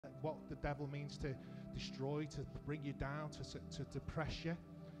what the devil means to destroy, to bring you down, to depress you,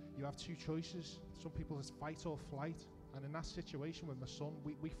 you have two choices. Some people, it's fight or flight. And in that situation with my son,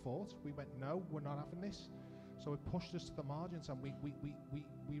 we fought. We went, no, we're not having this. So it pushed us to the margins, and we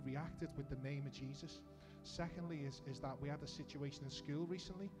reacted with the name of Jesus. Secondly is that we had a situation in school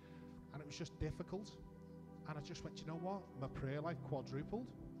recently, and it was just difficult. And I just went, you know what? My prayer life quadrupled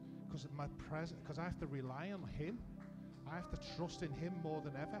because I have to rely on Him. I have to trust in Him more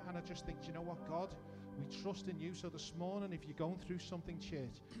than ever. And I just think, you know what, God, we trust in You. So this morning, if you're going through something,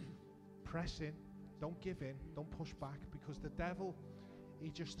 church, press in. Don't give in. Don't push back, because the devil, he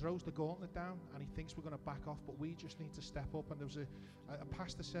just throws the gauntlet down and he thinks we're going to back off, but we just need to step up. And there was a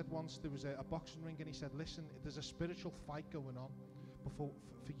pastor said once, there was a boxing ring, and he said, listen, there's a spiritual fight going on. But for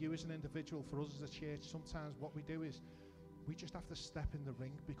you as an individual, for us as a church, sometimes what we do is we just have to step in the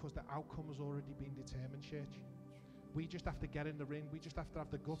ring, because the outcome has already been determined, church. We just have to get in the ring. We just have to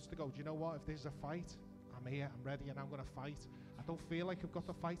have the guts to go, do you know what? If there's a fight, I'm here, I'm ready, and I'm going to fight. I don't feel like I've got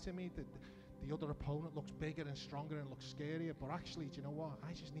the fight in me. The other opponent looks bigger and stronger and looks scarier, but actually, do you know what?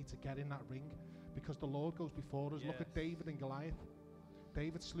 I just need to get in that ring, because the Lord goes before us. Yes. Look at David and Goliath.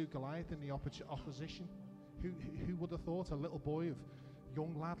 David slew Goliath in the opposition. Who would have thought a little boy, of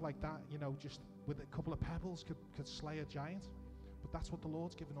young lad like that, you know, just with a couple of pebbles could slay a giant? But that's what the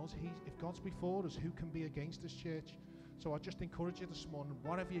Lord's given us. If God's before us, who can be against us, church? So I just encourage you this morning,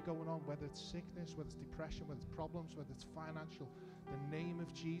 whatever you're going on, whether it's sickness, whether it's depression, whether it's problems, whether it's financial, the name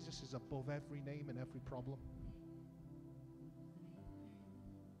of Jesus is above every name and every problem.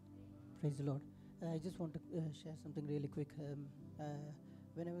 Praise the Lord. I just want to share something really quick.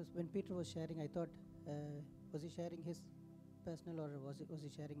 When Peter was sharing, I thought, was he sharing his personal, or was he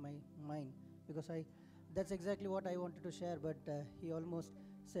sharing mine? Because that's exactly what I wanted to share, but he almost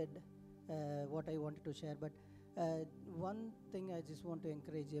said what I wanted to share. But one thing I just want to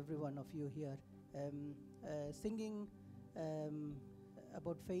encourage every one of you here, singing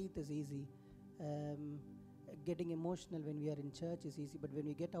about faith is easy. Getting emotional when we are in church is easy, but when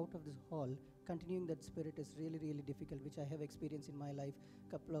we get out of this hall, continuing that spirit is really, really difficult, which I have experienced in my life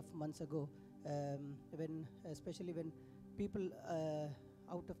a couple of months ago, especially when people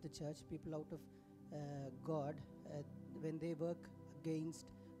out of the church, people out of God, when they work against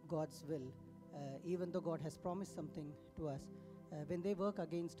God's will, even though God has promised something to us, when they work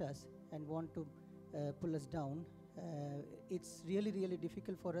against us and want to pull us down, it's really, really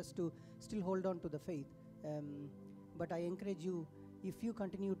difficult for us to still hold on to the faith. But I encourage you, if you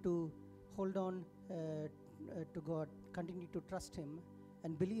continue to hold on to God, continue to trust Him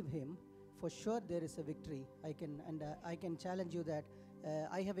and believe Him, for sure there is a victory. I can challenge you that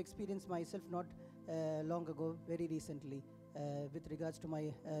I have experienced myself not long ago, very recently, with regards to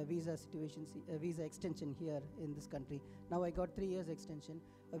my visa extension here in this country. Now I got 3 years extension,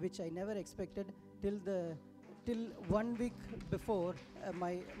 which I never expected till 1 week before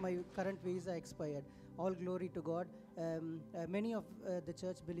my current visa expired. All glory to God. Many of the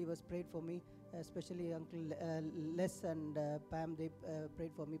church believers prayed for me, especially Uncle Les and Pam. They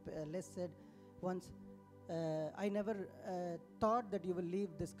prayed for me. Les said once, I never thought that you will leave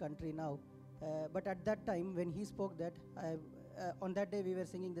this country now. But at that time, when he spoke that, on that day we were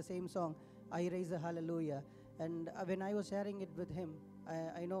singing the same song, I Raise a Hallelujah. And when I was sharing it with him,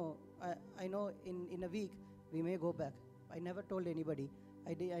 I know in a week we may go back. I never told anybody.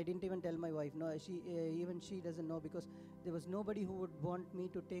 I didn't even tell my wife. No, she doesn't know, because there was nobody who would want me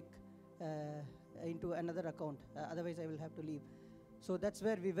to take into another account. Otherwise, I will have to leave. So that's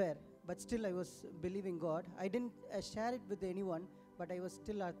where we were. But still, I was believing God. I didn't share it with anyone, but I was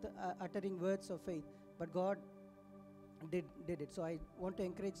still uttering words of faith. But God did it. So I want to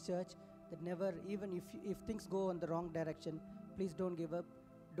encourage church that never, even if things go in the wrong direction, please don't give up.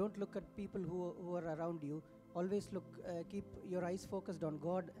 Don't look at people who are around you. Always keep your eyes focused on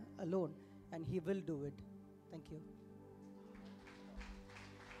God alone, and He will do it. Thank you.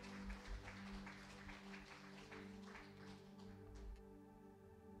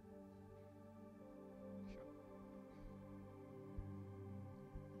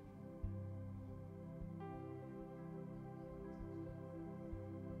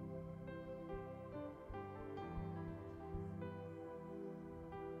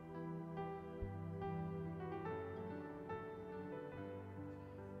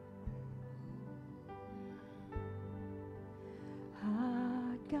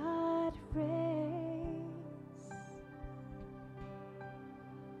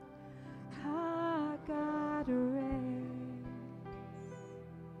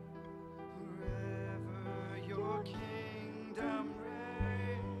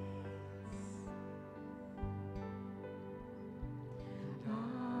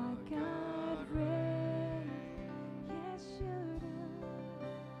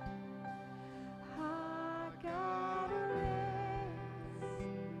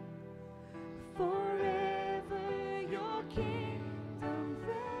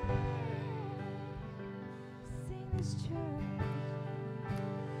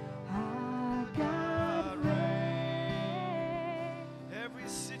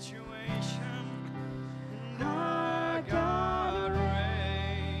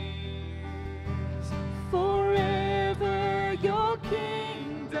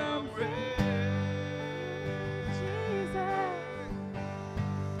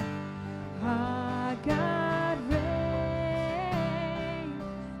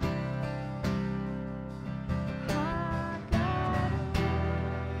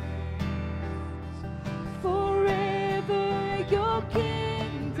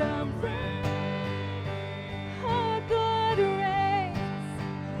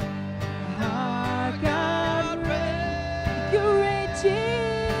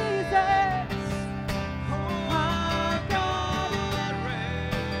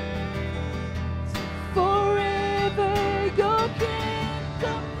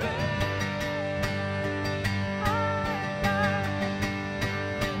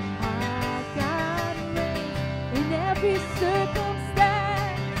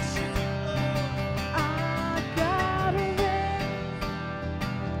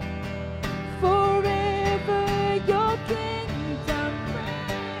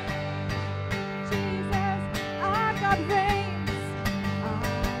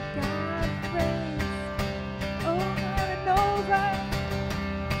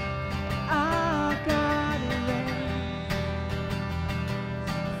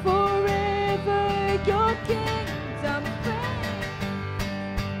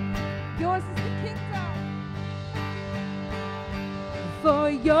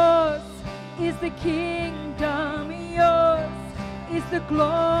 yours is the kingdom, yours is the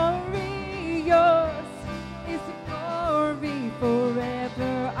glory, yours is the glory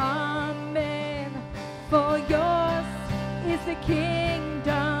forever. Amen. For yours is the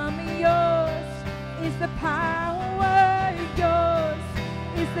kingdom, yours is the power, yours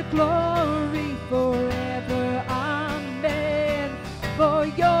is the glory forever. Amen. For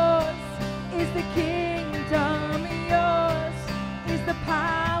yours is the kingdom, yours is the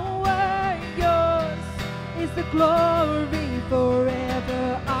power, yours is the glory forever.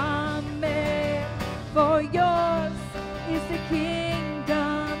 Amen. For yours is the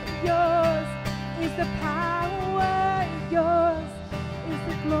kingdom, yours is the power, yours is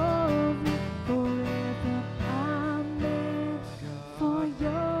the glory forever. Amen. For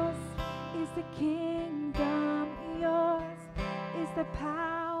yours is the kingdom, yours is the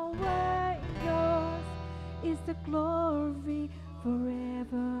power, yours is the glory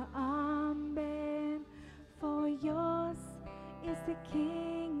forever. Amen. For yours is the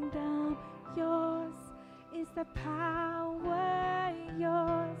kingdom, yours is the power,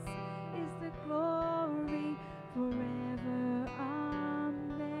 yours is the glory forever.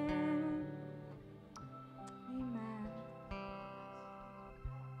 Amen. Amen.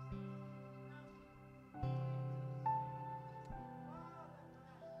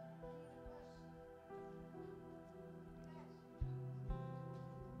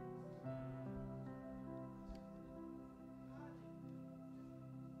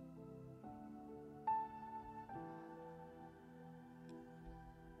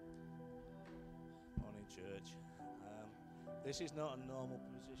 Morning, church. This is not a normal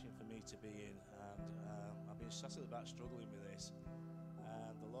position for me to be in, and I've been sat at the back struggling with this.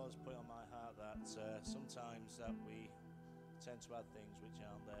 And the Lord's put on my heart that sometimes that we tend to add things which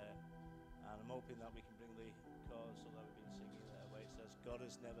aren't there. And I'm hoping that we can bring the chorus that we've been singing there, where it says, "God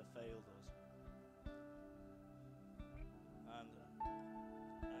has never failed us." And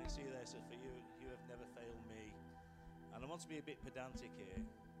you see there, it says, "For you have never failed me." And I want to be a bit pedantic here.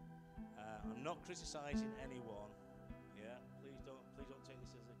 I'm not criticising anyone. Yeah, please don't take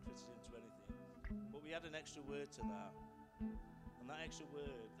this as a criticism to anything. But we add an extra word to that, and that extra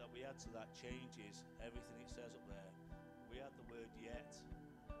word that we add to that changes everything it says up there. We add the word "yet,"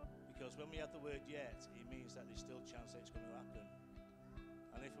 because when we add the word "yet," it means that there's still a chance that it's going to happen.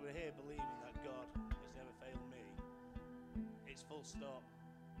 And if we're here believing that God has never failed me, it's full stop.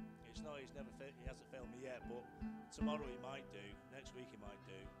 It's not He hasn't failed me yet, but tomorrow He might do. Next week He might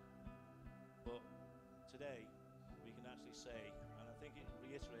do. But today, we can actually say, and I think it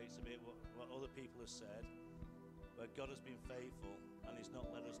reiterates a bit what other people have said, but God has been faithful and He's not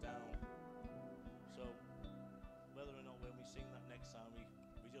let us down. So, whether or not when we sing that next time, we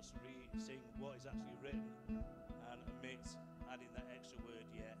just sing what is actually written and omit adding that extra word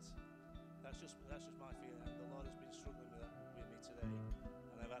 "yet." That's just my feeling, and the Lord has been struggling with that with me today,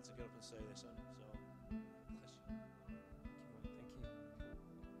 and I've had to get up and say this. So, bless you. Thank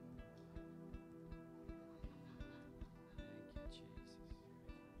you.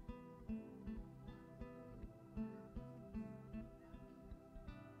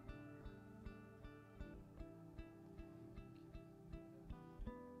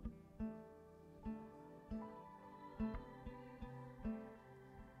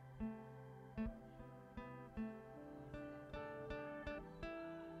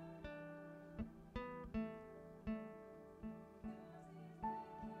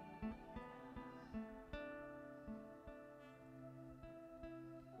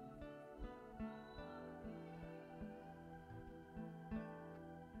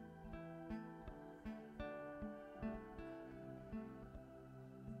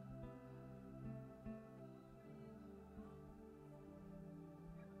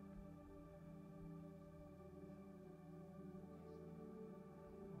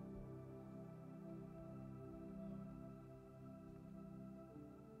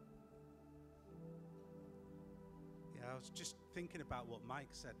 I was just thinking about what Mike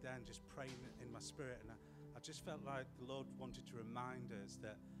said then, just praying in my spirit, and I just felt like the Lord wanted to remind us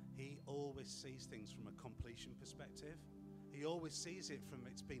that He always sees things from a completion perspective. He always sees it from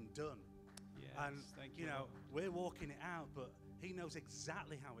it's been done. Yes, and you know, we're walking it out, but He knows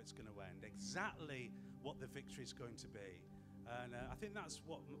exactly how it's going to end, exactly what the victory is going to be. And I think that's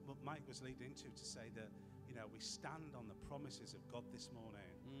what Mike was leading into, to say that, you know, we stand on the promises of God this morning,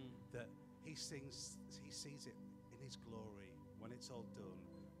 that He sees it in His glory when it's all done,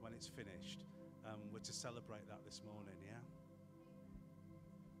 when it's finished. We're to celebrate that this morning, yeah?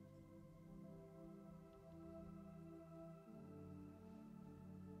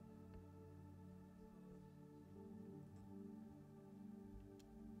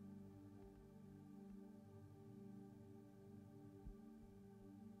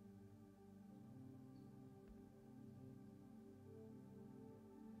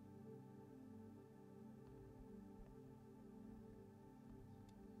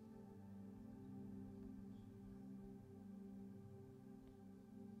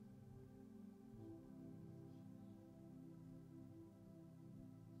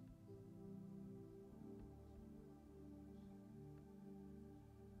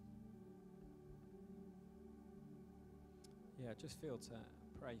 yeah, just feel to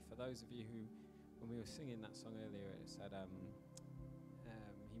pray for those of you who, when we were singing that song earlier, it said,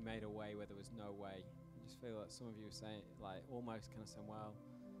 he made a way where there was no way. I just feel that some of you are saying, like, almost kind of saying, well,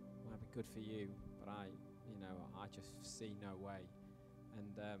 it might be good for you, but I just see no way.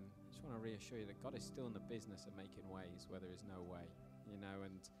 And I just want to reassure you that God is still in the business of making ways where there is no way,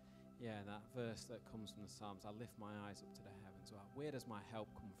 and yeah, that verse that comes from the Psalms, I lift my eyes up to the heavens. Well, where does my help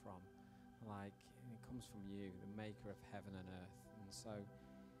come from? Like, it comes from you, the maker of heaven and earth. And so,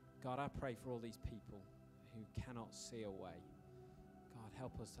 God, I pray for all these people who cannot see a way. God,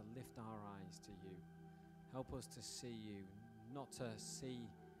 help us to lift our eyes to you. Help us to see you, not to see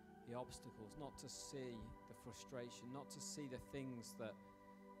the obstacles, not to see the frustration, not to see the things that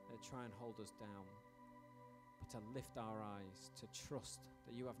try and hold us down, but to lift our eyes, to trust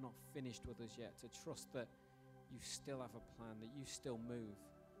that you have not finished with us yet, to trust that you still have a plan, that you still move,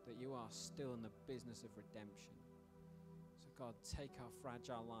 that you are still in the business of redemption. So God, take our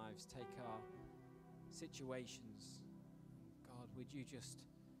fragile lives, take our situations. God, would you just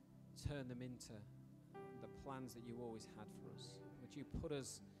turn them into the plans that you always had for us? Would you put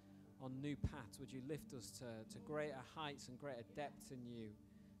us on new paths? Would you lift us to greater heights and greater depths in you,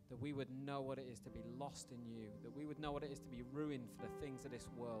 that we would know what it is to be lost in you, that we would know what it is to be ruined for the things of this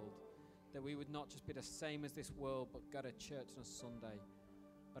world, that we would not just be the same as this world but go to church on a Sunday,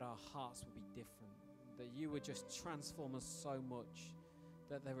 but our hearts would be different, that you would just transform us so much,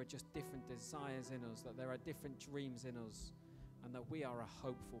 that there are just different desires in us, that there are different dreams in us, and that we are a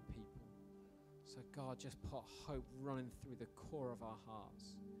hopeful people. So God, just put hope running through the core of our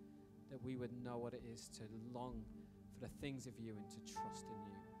hearts, that we would know what it is to long for the things of you and to trust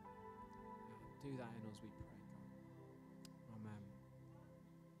in you. Do that in us, we pray, God. Amen.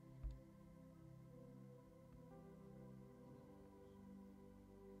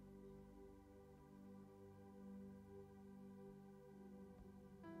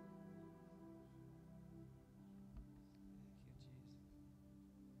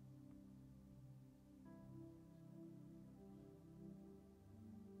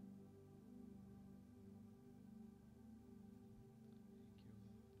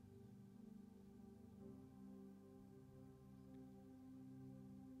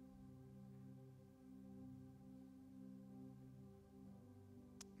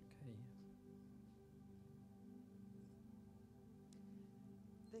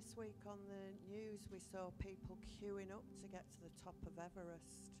 This week on the news we saw people queuing up to get to the top of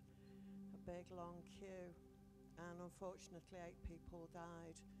Everest, a big long queue, and unfortunately 8 people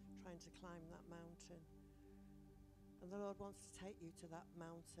died trying to climb that mountain. And the Lord wants to take you to that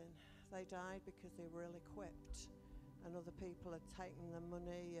mountain. They died because they were ill-equipped, and other people had taken the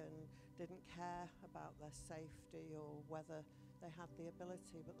money and didn't care about their safety or whether they had the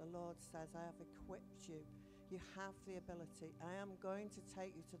ability. But the Lord says, I have equipped you. You have the ability. I am going to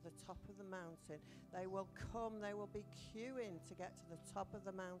take you to the top of the mountain. They will come, they will be queuing to get to the top of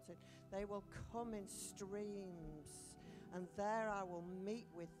the mountain. They will come in streams, and there I will meet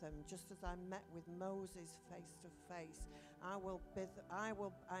with them, just as I met with Moses face to face. I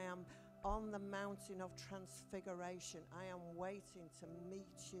am on the mountain of transfiguration. I am waiting to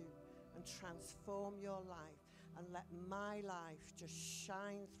meet you and transform your life, and let my life just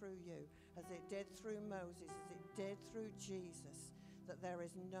shine through you as it did through Moses, as it did through Jesus, that there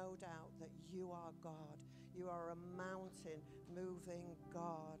is no doubt that you are God. You are a mountain moving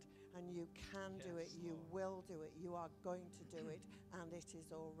God, and you can do it, you will do it, you are going to do it, and it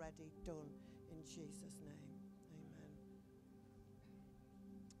is already done in Jesus' name. Amen.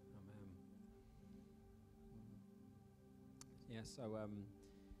 Amen. Yeah, so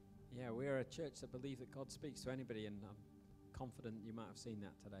we're a church that believes that God speaks to anybody, and I'm confident you might have seen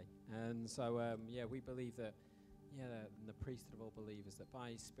that today. And so, we believe that, in the priesthood of all believers, that by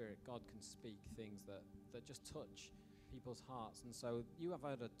His Spirit, God can speak things that just touch people's hearts. And so you have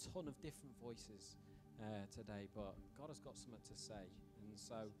heard a ton of different voices today, but God has got something to say. And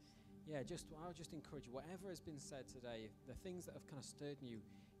so, I'll just encourage you, whatever has been said today, the things that have kind of stirred in you,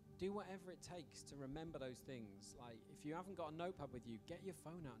 do whatever it takes to remember those things. Like, if you haven't got a notepad with you, get your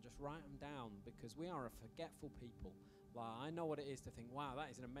phone out and just write them down, because we are a forgetful people. Like, I know what it is to think, wow,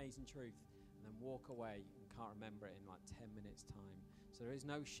 that is an amazing truth, and then walk away and can't remember it in like 10 minutes time. So there is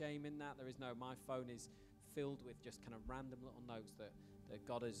no shame in that. My phone is filled with just kind of random little notes that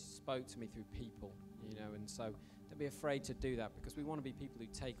God has spoke to me through people, and so don't be afraid to do that, because we want to be people who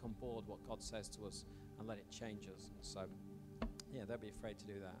take on board what God says to us and let it change us. And so don't be afraid to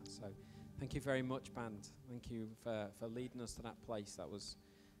do that. So thank you very much, band. Thank you for leading us to that place. That was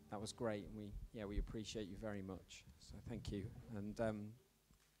great, and we appreciate you very much. So thank you. And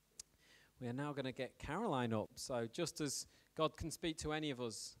we are now going to get Caroline up. So just as God can speak to any of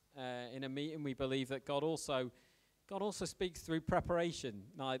us in a meeting. We believe that God also speaks through preparation.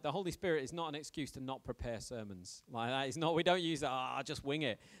 Like, the Holy Spirit is not an excuse to not prepare sermons. Like, that is not. We don't use that. I'll just wing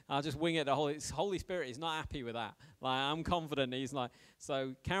it. The Holy Spirit is not happy with that. Like, I'm confident. He's like.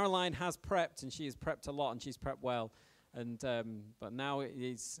 So Caroline has prepped, and she has prepped a lot, and she's prepped well. And but now it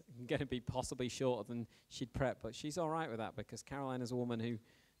is going to be possibly shorter than she'd prepped. But she's all right with that, because Caroline is a woman who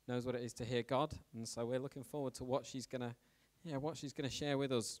knows what it is to hear God, and so we're looking forward to what she's gonna share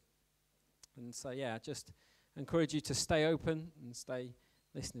with us. And so just encourage you to stay open and stay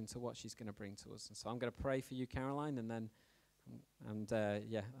listening to what she's going to bring to us. And so I'm going to pray for you, Caroline, and then and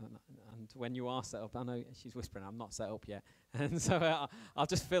when you are set up, I know she's whispering, I'm not set up yet, and so I'll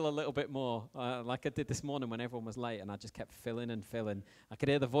just fill a little bit more, like I did this morning when everyone was late, and I just kept filling and filling. I could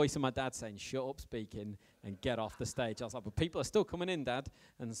hear the voice of my dad saying, "Shut up speaking and get off the stage." I was like, "But people are still coming in, Dad,"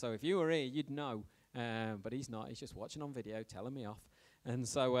 and so if you were here, you'd know, but he's not. He's just watching on video, telling me off, and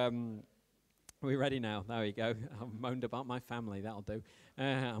so. Are we ready now? There we go. I've moaned about my family. That'll do.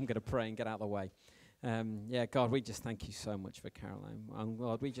 I'm going to pray and get out of the way. God, we just thank you so much for Caroline. And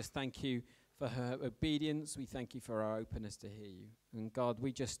God, we just thank you for her obedience. We thank you for our openness to hear you. And God,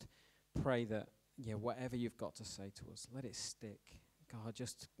 we just pray that, whatever you've got to say to us, let it stick. God,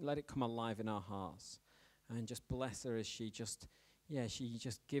 just let it come alive in our hearts. And just bless her as she just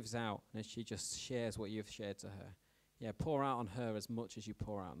gives out, and as she just shares what you've shared to her. Pour out on her as much as you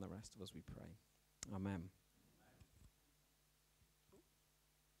pour out on the rest of us, we pray. Amen.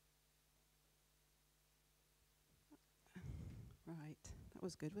 Right, that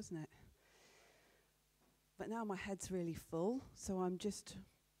was good, wasn't it? But now my head's really full, so I'm just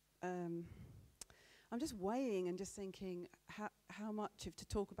weighing and just thinking how much to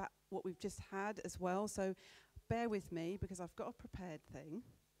talk about what we've just had as well. So bear with me, because I've got a prepared thing.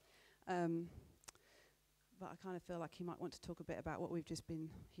 But I kind of feel like he might want to talk a bit about what we've just been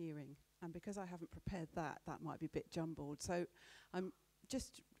hearing. And because I haven't prepared that might be a bit jumbled. So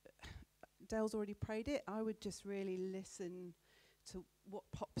Dale's already prayed it. I would just really listen to what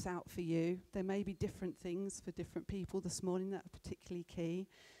pops out for you. There may be different things for different people this morning that are particularly key.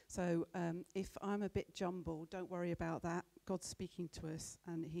 So if I'm a bit jumbled, don't worry about that. God's speaking to us,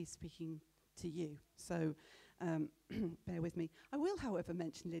 and he's speaking to you. So bear with me. I will, however,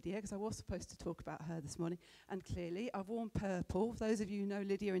 mention Lydia, because I was supposed to talk about her this morning. And clearly, I've worn purple. For those of you who know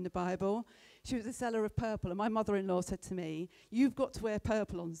Lydia in the Bible, she was a seller of purple. And my mother-in-law said to me, "You've got to wear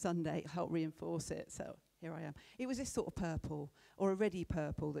purple on Sunday." Help reinforce it. So here I am. It was this sort of purple, or a ready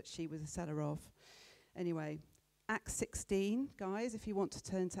purple, that she was a seller of. Anyway, Acts 16, guys, if you want to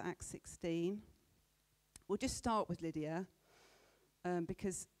turn to Acts 16. We'll just start with Lydia,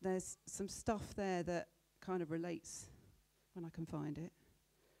 because there's some stuff there that kind of relates, when I can find it.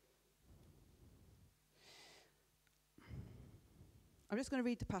 I'm just going to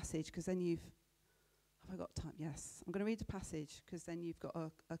read the passage, because then have I got time? Yes. I'm going to read the passage, because then you've got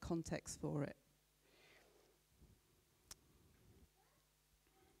a context for it.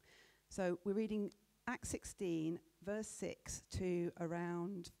 So we're reading Acts 16, verse 6 to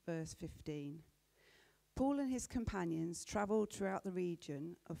around verse 15. Paul and his companions travelled throughout the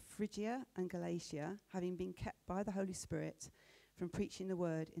region of Phrygia and Galatia, having been kept by the Holy Spirit from preaching the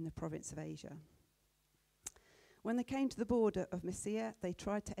word in the province of Asia. When they came to the border of Mysia, they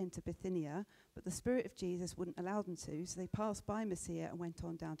tried to enter Bithynia, but the Spirit of Jesus wouldn't allow them to, so they passed by Mysia and went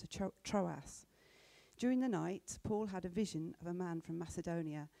on down to Troas. During the night, Paul had a vision of a man from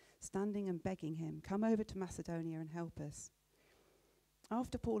Macedonia, standing and begging him, "Come over to Macedonia and help us."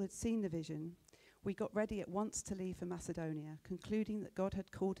 After Paul had seen the vision, we got ready at once to leave for Macedonia, concluding that God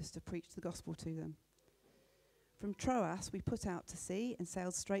had called us to preach the gospel to them. From Troas, we put out to sea and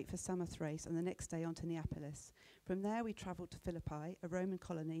sailed straight for Samothrace, and the next day on to Neapolis. From there, we travelled to Philippi, a Roman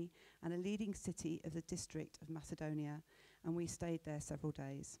colony and a leading city of the district of Macedonia, and we stayed there several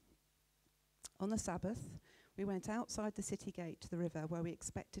days. On the Sabbath, we went outside the city gate to the river, where we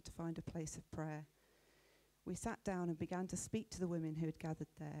expected to find a place of prayer. We sat down and began to speak to the women who had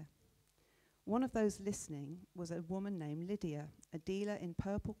gathered there. One of those listening was a woman named Lydia, a dealer in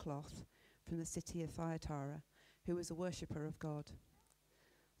purple cloth from the city of Thyatira, who was a worshipper of God.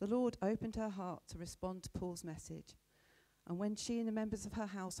 The Lord opened her heart to respond to Paul's message, and when she and the members of her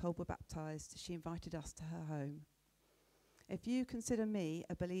household were baptized, she invited us to her home. "If you consider me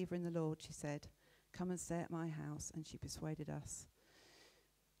a believer in the Lord," she said, "come and stay at my house," and she persuaded us.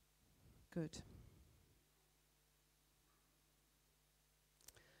 Good.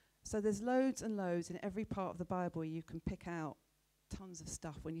 So there's loads and loads in every part of the Bible. You can pick out tons of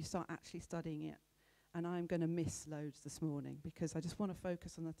stuff when you start actually studying it. And I'm going to miss loads this morning, because I just want to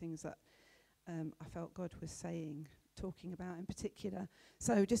focus on the things that I felt God was saying talking about in particular.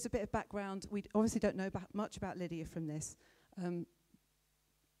 So just a bit of background. We obviously don't know much about Lydia from this.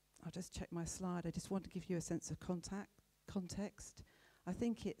 I'll just check my slide. I just want to give you a sense of context. I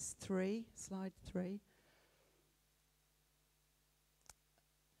think it's slide 3.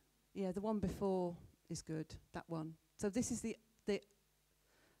 Yeah, the one before is good, that one. So this is the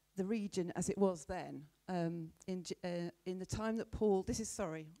region as it was then. In the time that Paul,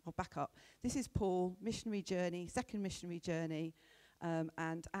 I'll back up. This is Paul, missionary journey, second missionary journey,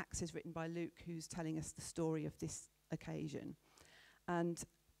 and Acts is written by Luke, who's telling us the story of this occasion. And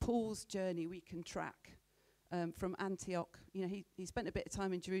Paul's journey we can track from Antioch. You know, he spent a bit of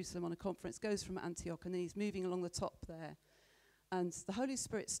time in Jerusalem on a conference, goes from Antioch, and then he's moving along the top there. And the Holy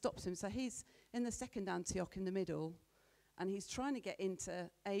Spirit stops him. So he's in the second Antioch in the middle, and he's trying to get into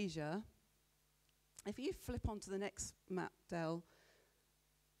Asia. If you flip onto the next map, Del,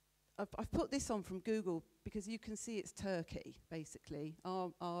 I've put this on from Google because you can see it's Turkey, basically,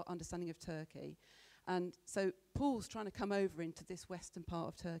 our understanding of Turkey. And so Paul's trying to come over into this western part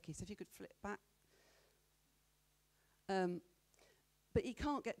of Turkey. So if you could flip back. But he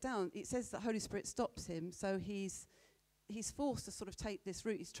can't get down. It says that Holy Spirit stops him, so he's forced to sort of take this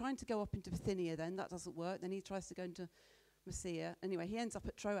route. He's trying to go up into Bithynia then. That doesn't work. Then he tries to go into Mysia. Anyway, he ends up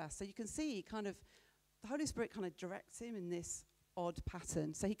at Troas. So you can see the Holy Spirit kind of directs him in this odd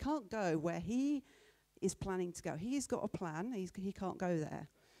pattern. So he can't go where he is planning to go. He's got a plan. He can't go there.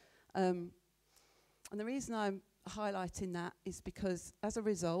 And the reason I'm highlighting that is because, as a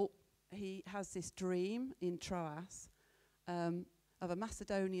result, he has this dream in Troas of a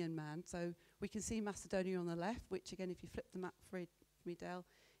Macedonian man. So we can see Macedonia on the left, which, again, if you flip the map for me, Del,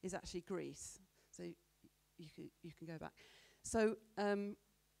 is actually Greece. So you can go back. So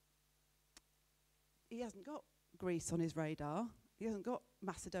he hasn't got Greece on his radar. He hasn't got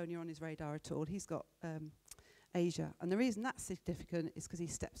Macedonia on his radar at all. He's got Asia. And the reason that's significant is because he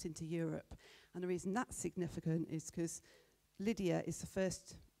steps into Europe. And the reason that's significant is because Lydia is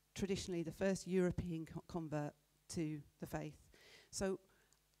traditionally the first European convert to the faith. So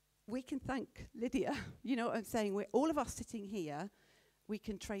we can thank Lydia. You know what I'm saying? All of us sitting here, we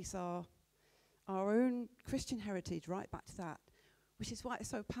can trace our own Christian heritage right back to that, which is why it's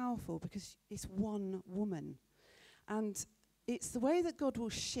so powerful, because it's one woman. And it's the way that God will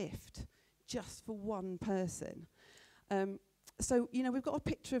shift just for one person. So, you know, we've got a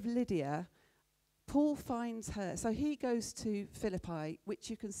picture of Lydia. Paul finds her. So he goes to Philippi, which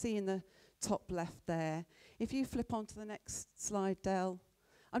you can see in the top left there. If you flip on to the next slide, Del.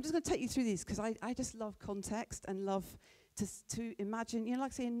 I'm just going to take you through these because I just love context and love to imagine, you know,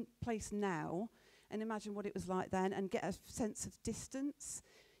 like saying place now and imagine what it was like then and get a sense of distance.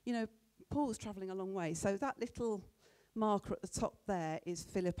 You know, Paul's travelling a long way. So that little marker at the top there is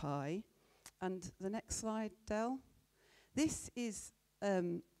Philippi. And the next slide, Del. This is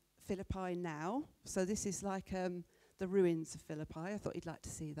Philippi now. So this is like the ruins of Philippi. I thought you'd like to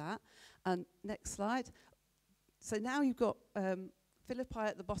see that. And next slide. So now you've got Philippi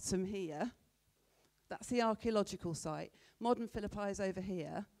at the bottom here. That's the archaeological site. Modern Philippi is over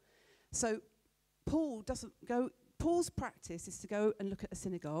here. So Paul's practice is to go and look at a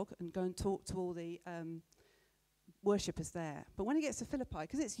synagogue and go and talk to all the worshippers there. But when he gets to Philippi,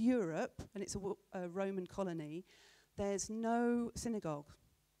 because it's Europe and it's a Roman colony, there's no synagogue.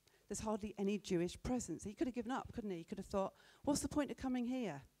 There's hardly any Jewish presence. He could have given up, couldn't he? He could have thought, what's the point of coming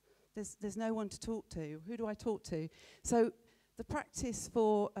here? There's no one to talk to. Who do I talk to? So the practice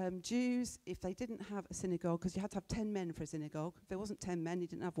for Jews, if they didn't have a synagogue, because you had to have 10 men for a synagogue. If there wasn't 10 men, you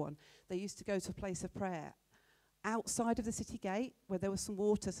didn't have one. They used to go to a place of prayer outside of the city gate where there was some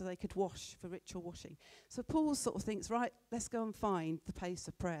water so they could wash for ritual washing. So Paul sort of thinks, right, let's go and find the place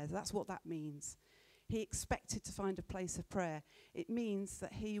of prayer. That's what that means. He expected to find a place of prayer. It means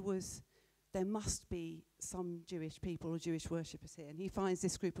that there must be some Jewish people or Jewish worshippers here. And he finds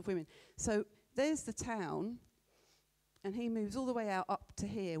this group of women. So there's the town, and he moves all the way out up to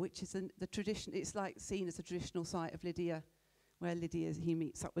here, which is the tradition. It's like seen as a traditional site of Lydia, where he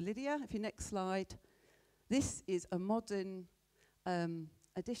meets up with Lydia. If you next slide. This is a modern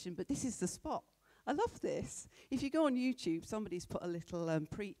addition, but this is the spot. I love this. If you go on YouTube, somebody's put a little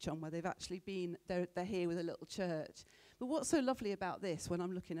preach on where they've actually been, they're here with a little church. But what's so lovely about this, when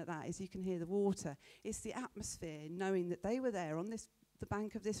I'm looking at that, is you can hear the water. It's the atmosphere, knowing that they were there on the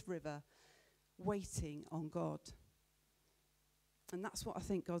bank of this river, waiting on God. And that's what I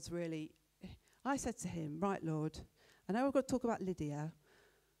think God's really... I said to him, right, Lord, I know we've got to talk about Lydia,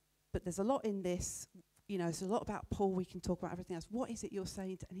 but there's a lot in this. You know, there's a lot about Paul. We can talk about everything else. What is it you're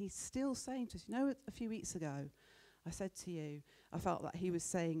saying? And he's still saying to us, you know, a few weeks ago, I said to you, I felt that he was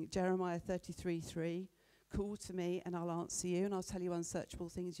saying Jeremiah 33:3, Call to me and I'll answer you and I'll tell you unsearchable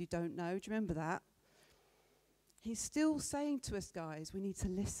things you don't know. Do you remember that? He's still saying to us, guys, we need to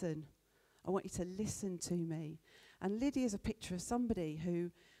listen. I want you to listen to me. And Lydia's a picture of somebody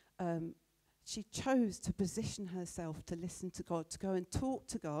who she chose to position herself to listen to God, to go and talk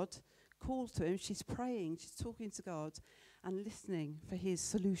to God, call to him. She's praying, she's talking to God and listening for his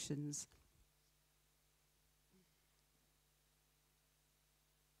solutions.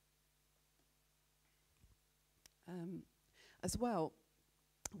 As well,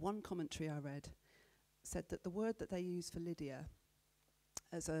 one commentary I read said that the word that they used for Lydia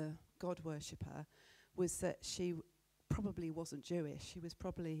as a God worshipper was that she probably wasn't Jewish. She was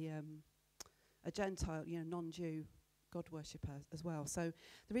probably a Gentile, non-Jew God worshipper as well. So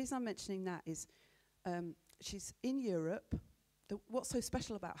the reason I'm mentioning that is she's in Europe. What's so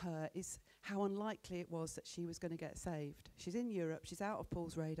special about her is how unlikely it was that she was going to get saved. She's in Europe. She's out of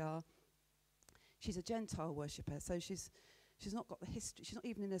Paul's radar. She's a Gentile worshipper, so she's not got the history. She's not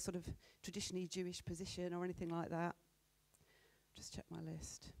even in a sort of traditionally Jewish position or anything like that. Just check my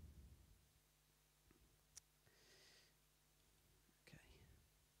list. Okay.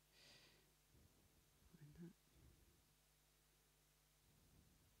 Find that.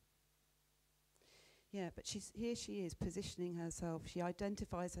 Yeah, but she is positioning herself. She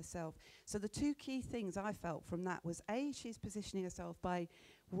identifies herself. So the two key things I felt from that was A, she's positioning herself by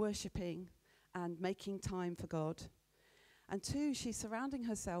worshipping and making time for God. And two, she's surrounding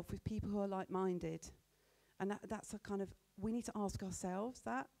herself with people who are like-minded. And that's a kind of, we need to ask ourselves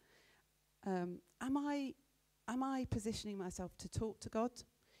that. Am I positioning myself to talk to God?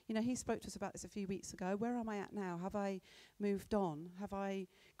 He spoke to us about this a few weeks ago. Where am I at now? Have I moved on? Have I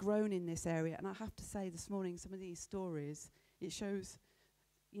grown in this area? And I have to say this morning, some of these stories, it shows,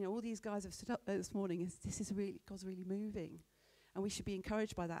 all these guys have stood up there this morning. God's really moving. And we should be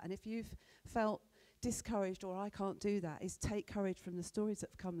encouraged by that. And if you've felt discouraged or I can't do that, is take courage from the stories that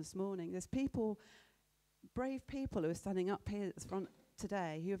have come this morning. There's people, brave people who are standing up here at the front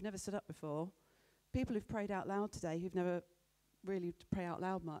today who have never stood up before. People who've prayed out loud today who've never really pray out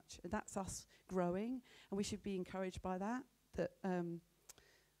loud much. And that's us growing. And we should be encouraged by that. And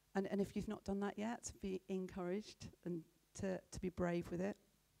if you've not done that yet, be encouraged and to be brave with it.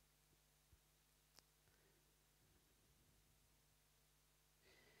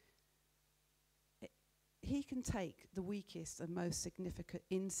 He can take the weakest and most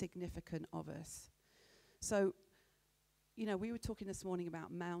insignificant of us. So, we were talking this morning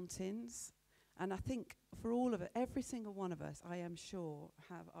about mountains, and I think for all of it, every single one of us, I am sure,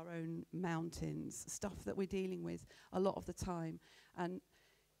 have our own mountains, stuff that we're dealing with a lot of the time, and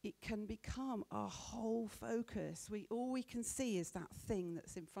it can become our whole focus. All we can see is that thing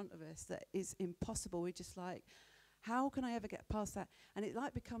that's in front of us that is impossible. We're just like, how can I ever get past that? And it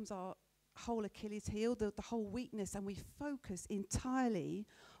becomes our whole Achilles heel, the whole weakness, and we focus entirely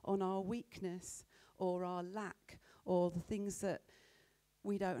on our weakness or our lack or the things that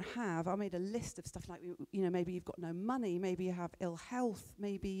we don't have. I made a list of stuff like, maybe you've got no money, maybe you have ill health,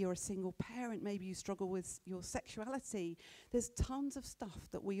 maybe you're a single parent, maybe you struggle with your sexuality. There's tons of stuff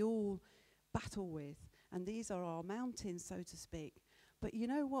that we all battle with, and these are our mountains, so to speak. But you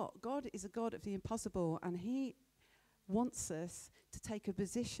know what? God is a God of the impossible, and he wants us to take a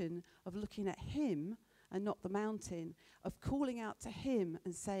position of looking at him and not the mountain, of calling out to him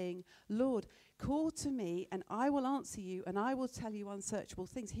and saying, Lord, call to me and I will answer you and I will tell you unsearchable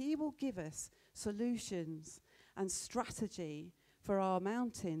things. He will give us solutions and strategy for our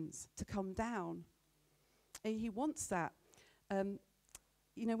mountains to come down. And he wants that. When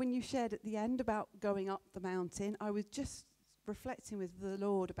you shared at the end about going up the mountain, I was just reflecting with the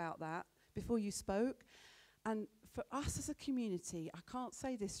Lord about that before you spoke. And for us as a community, I can't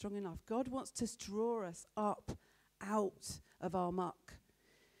say this strong enough, God wants to draw us up out of our muck.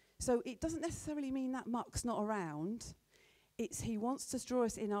 So it doesn't necessarily mean that muck's not around. He wants to draw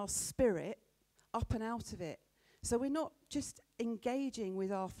us in our spirit up and out of it. So we're not just engaging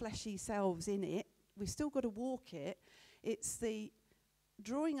with our fleshy selves in it. We've still got to walk it. It's the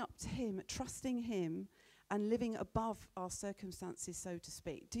drawing up to him, trusting him, and living above our circumstances, so to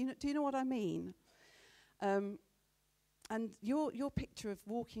speak. Do you know what I mean? And your picture of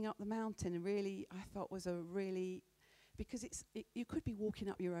walking up the mountain really, I thought, was a really, because you could be walking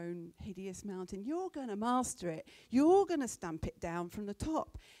up your own hideous mountain. You're going to master it. You're going to stamp it down from the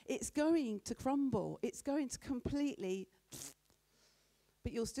top. It's going to crumble. It's going to completely,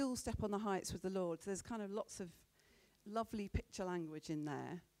 but you'll still step on the heights with the Lord. So there's kind of lots of lovely picture language in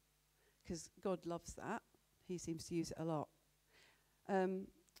there, because God loves that. He seems to use it a lot.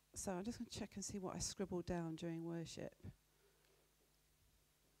 So I'm just going to check and see what I scribbled down during worship.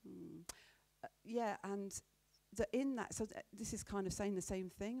 yeah, and in that, so this is kind of saying the same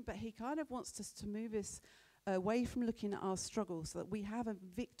thing, but he kind of wants us to move us away from looking at our struggles so that we have a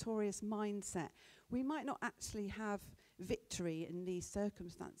victorious mindset. We might not actually have victory in these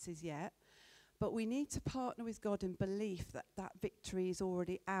circumstances yet, but we need to partner with God in belief that that victory is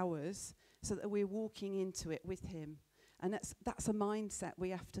already ours, so that we're walking into it with him. And that's a mindset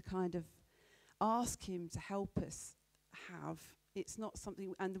we have to kind of ask him to help us have. It's not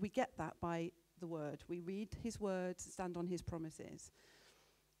something, and we get that by the word. We read his words, stand on his promises.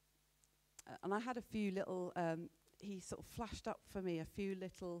 And I had a few little, he sort of flashed up for me a few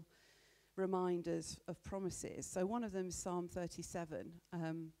little reminders of promises. So one of them is Psalm 37.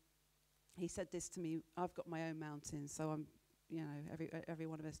 He said this to me, I've got my own mountains, so I'm, you know, every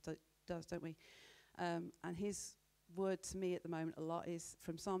one of us does, don't we? And his word to me at the moment a lot is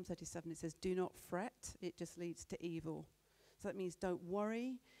from Psalm 37. It says, do not fret, it just leads to evil. So that means don't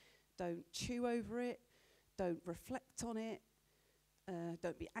worry, don't chew over it, don't reflect on it,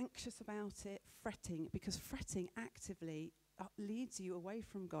 don't be anxious about it, fretting, because fretting actively leads you away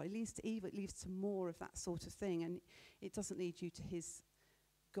from God. It leads to evil, it leads to more of that sort of thing, and it doesn't lead you to his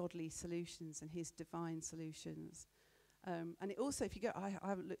godly solutions and his divine solutions. And it also, if you go, I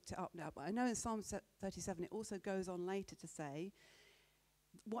haven't looked it up now, but I know in Psalm 37 it also goes on later to say,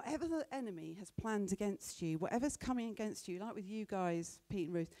 whatever the enemy has planned against you, whatever's coming against you, like with you guys, Pete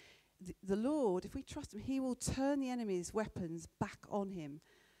and Ruth, the Lord, if we trust him, he will turn the enemy's weapons back on him.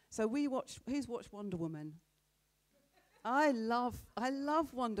 So who's watched Wonder Woman? I love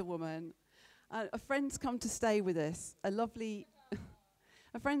Wonder Woman. A friend's come to stay with us,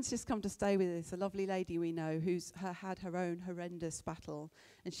 a friend's just come to stay with us, a lovely lady we know who's had her own horrendous battle,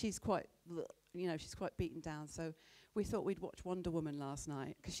 and she's quite beaten down. So we thought we'd watch Wonder Woman last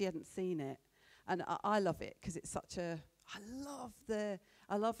night because she hadn't seen it, and I love it because it's such a. I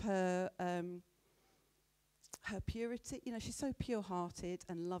love her her purity. You know, she's so pure-hearted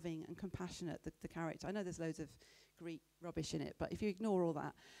and loving and compassionate. The character. I know there's loads of Greek rubbish in it, but if you ignore all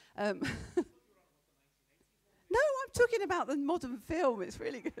that. No, I'm talking about the modern film. It's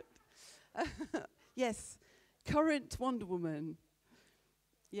really good. Yes, current Wonder Woman.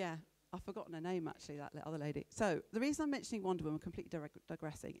 Yeah, I've forgotten her name, actually, that other lady. So the reason I'm mentioning Wonder Woman, completely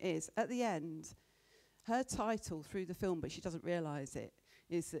digressing, is at the end, her title through the film, but she doesn't realise it,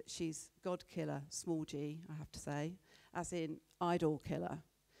 is that she's God killer, small g, I have to say, as in idol killer.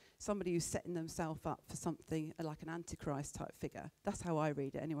 Somebody who's setting themselves up for something like an Antichrist type figure. That's how I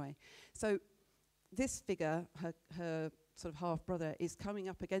read it anyway. So this figure, her sort of half-brother, is coming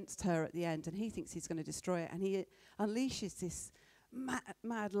up against her at the end, and he thinks he's going to destroy it, and he unleashes this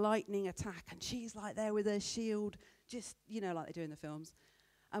mad lightning attack, and she's like there with her shield, just, you know, like they do in the films.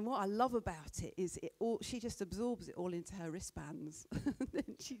 And what I love about it is she just absorbs it all into her wristbands.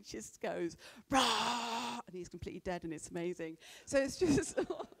 Then she just goes, rah, and he's completely dead, and it's amazing. So it's just,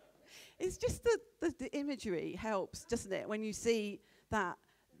 it's just the imagery helps, doesn't it? When you see that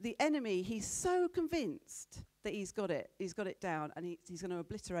the enemy, he's so convinced that he's got it down, and he's going to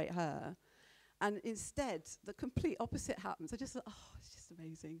obliterate her. And instead, the complete opposite happens. I just thought, oh, it's just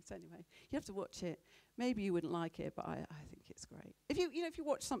amazing. So anyway, you have to watch it. Maybe you wouldn't like it, but I think it's great. If you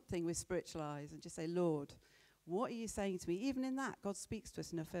watch something with spiritual eyes and just say, Lord, what are you saying to me? Even in that, God speaks to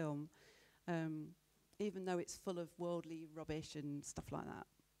us in a film, even though it's full of worldly rubbish and stuff like that.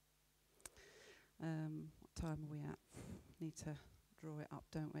 What time are we at? Need to draw it up,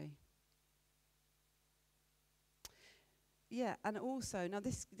 don't we? Yeah, and also, now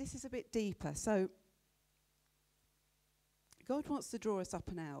this is a bit deeper. So God wants to draw us up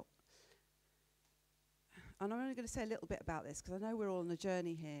and out. And I'm only going to say a little bit about this because I know we're all on a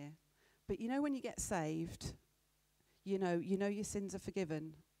journey here. But you know when you get saved, you know your sins are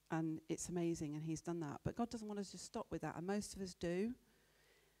forgiven, and it's amazing, and he's done that. But God doesn't want us to stop with that, and most of us do.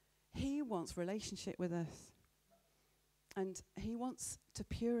 He wants relationship with us. And he wants to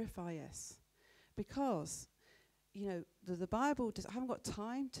purify us, because, you know, the Bible I haven't got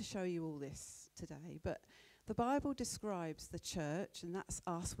time to show you all this today, but the Bible describes the church, and that's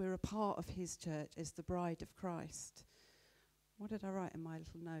us. We're a part of his church as the bride of Christ. What did I write in my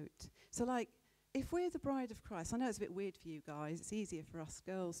little note? So, like, if we're the bride of Christ, I know it's a bit weird for you guys. It's easier for us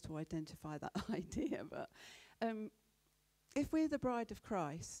girls to identify that idea, but if we're the bride of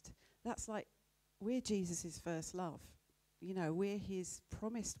Christ, that's like we're Jesus' first love. You know, we're his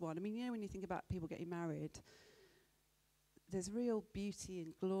promised one. I mean, you know, when you think about people getting married, there's real beauty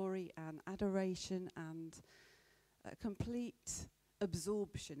and glory and adoration and a complete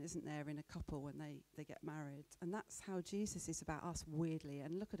absorption, isn't there, in a couple when they get married. And that's how Jesus is about us, weirdly.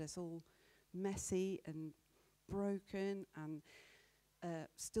 And look at us all messy and broken and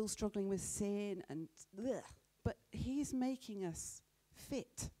still struggling with sin and bleh, but he's making us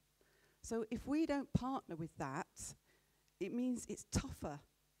fit. So if we don't partner with that, it means it's tougher.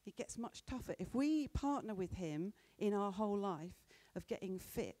 It gets much tougher. If we partner with him in our whole life of getting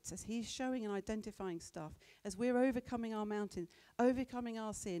fit, as he's showing and identifying stuff, as we're overcoming our mountain, overcoming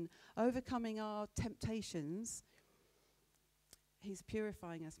our sin, overcoming our temptations, he's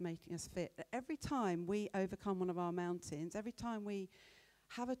purifying us, making us fit. Every time we overcome one of our mountains, every time we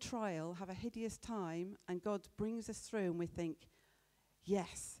have a trial, have a hideous time, and God brings us through and we think,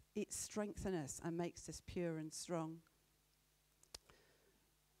 yes, it strengthens us and makes us pure and strong.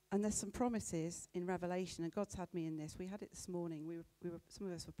 And there's some promises in Revelation, and God's had me in this. We had it this morning. Some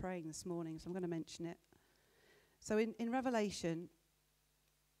of us were praying this morning, so I'm going to mention it. So in Revelation's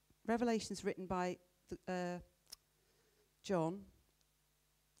written by John,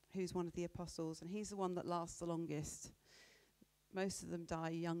 who's one of the apostles, and he's the one that lasts the longest. Most of them die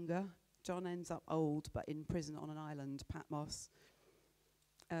younger. John ends up old, but in prison on an island, Patmos.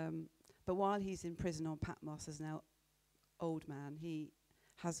 But while he's in prison on Patmos as an old man, he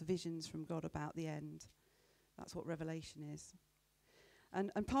has visions from God about the end. That's what Revelation is.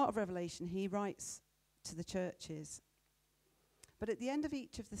 And part of Revelation, he writes to the churches. But at the end of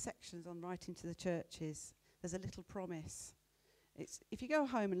each of the sections on writing to the churches, there's a little promise. It's, if you go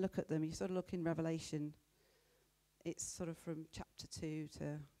home and look at them, you sort of look in Revelation, it's sort of from chapter 2 to,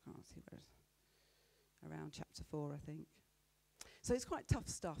 I can't see where, around chapter 4, I think. So it's quite tough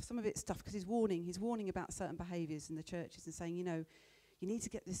stuff. Some of it's tough because he's warning about certain behaviours in the churches and saying, you know, you need to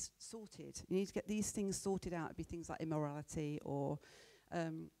get this sorted. You need to get these things sorted out. It'd be things like immorality or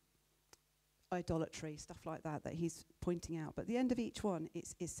idolatry, stuff like that he's pointing out. But at the end of each one, it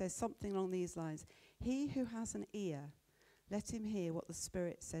says something along these lines. He who has an ear, let him hear what the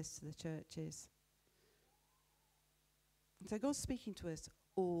Spirit says to the churches. And so God's speaking to us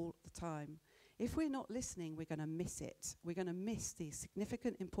all the time. If we're not listening, we're going to miss it. We're going to miss the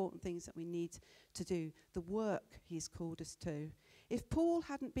significant, important things that we need to do, the work he's called us to. If Paul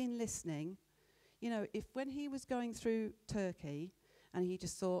hadn't been listening, you know, if when he was going through Turkey and he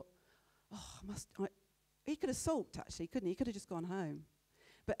just thought, he could have sulked actually, couldn't he? He could have just gone home.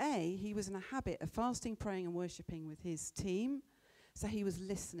 But he was in a habit of fasting, praying and worshipping with his team. So he was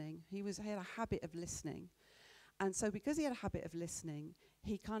listening. He had a habit of listening. And so because he had a habit of listening,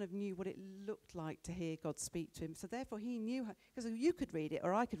 he kind of knew what it looked like to hear God speak to him. So therefore he knew, because you could read it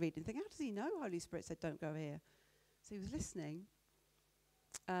or I could read it and think, how does he know Holy Spirit said don't go here? So he was listening.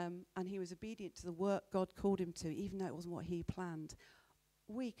 And he was obedient to the work God called him to, even though it wasn't what he planned.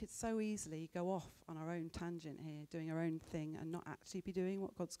 We could so easily go off on our own tangent here, doing our own thing and not actually be doing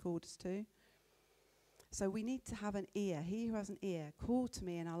what God's called us to. So we need to have an ear. He who has an ear, call to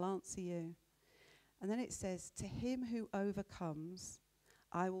me and I'll answer you. And then it says, to him who overcomes,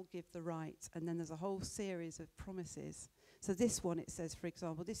 I will give the right. And then there's a whole series of promises. So this one, it says, for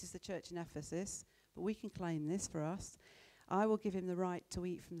example, this is the church in Ephesus, but we can claim this for us. I will give him the right to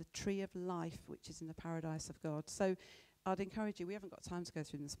eat from the tree of life, which is in the paradise of God. So I'd encourage you, we haven't got time to go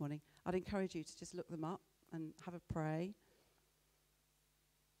through them this morning. I'd encourage you to just look them up and have a pray.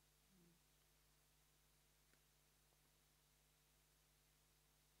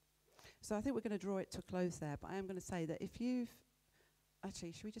 So I think we're going to draw it to a close there, but I am going to say that if you've...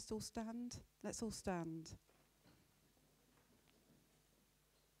 Actually, should we just all stand? Let's all stand.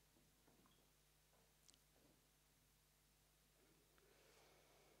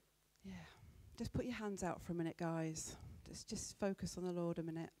 Yeah. Just put your hands out for a minute, guys. Just focus on the Lord a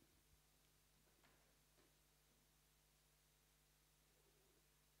minute.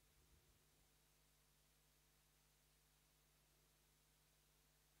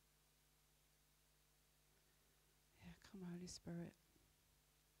 Yeah, come, Holy Spirit.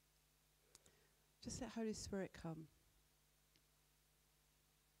 Just let Holy Spirit come.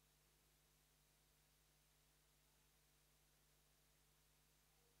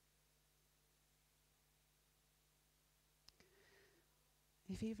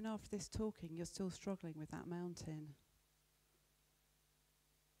 If even after this talking you're still struggling with that mountain,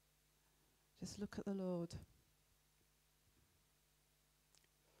 just look at the Lord.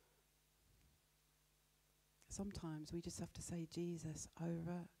 Sometimes we just have to say Jesus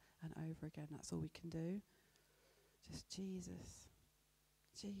over and over again. That's all we can do. Just Jesus,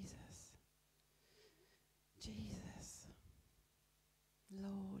 Jesus, Jesus,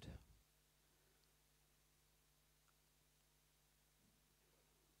 Lord.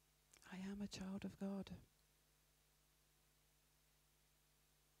 I am a child of God.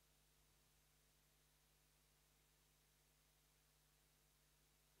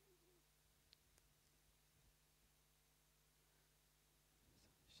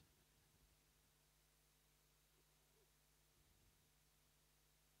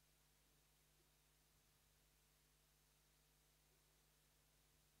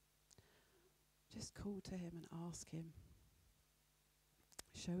 Just call to him and ask him.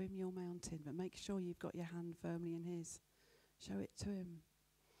 Show him your mountain, but make sure you've got your hand firmly in his. Show it to him.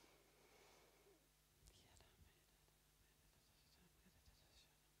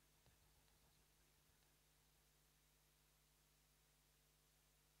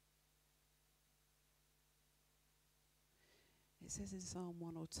 It says in Psalm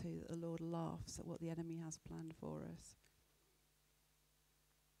 1 or 2 that the Lord laughs at what the enemy has planned for us.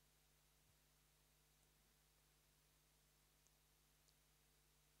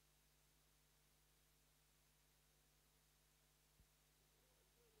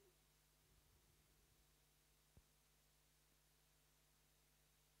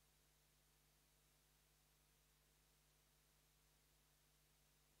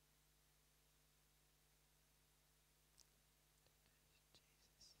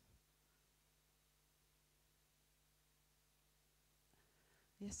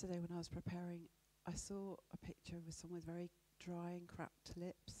 Yesterday when I was preparing, I saw a picture with someone with very dry and cracked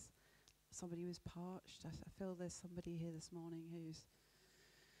lips. Somebody who was parched. I feel there's somebody here this morning who's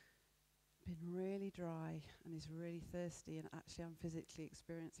been really dry and is really thirsty, and actually I'm physically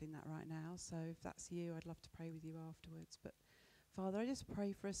experiencing that right now. So if that's you, I'd love to pray with you afterwards. But Father, I just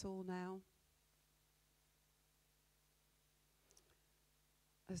pray for us all now.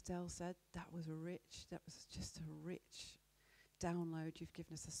 As Del said, that was just a rich download you've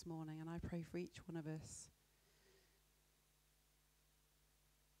given us this morning, and I pray for each one of us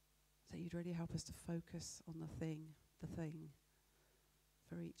that you'd really help us to focus on the thing for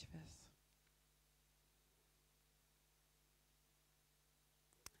each of us.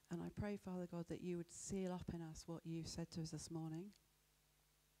 And I pray, Father God, that you would seal up in us what you said to us this morning.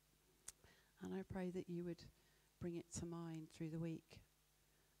 And I pray that you would bring it to mind through the week,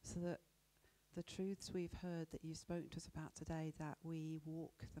 so that the truths we've heard that you've spoken to us about today, that we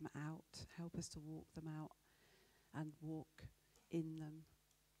walk them out. Help us to walk them out and walk in them.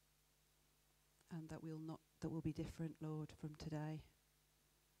 And that we'll be different, Lord, from today.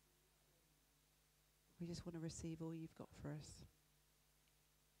 We just want to receive all you've got for us.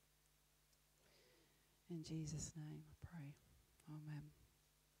 In Jesus' name I pray. Amen.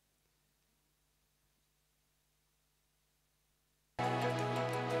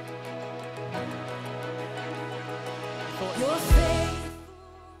 Your faith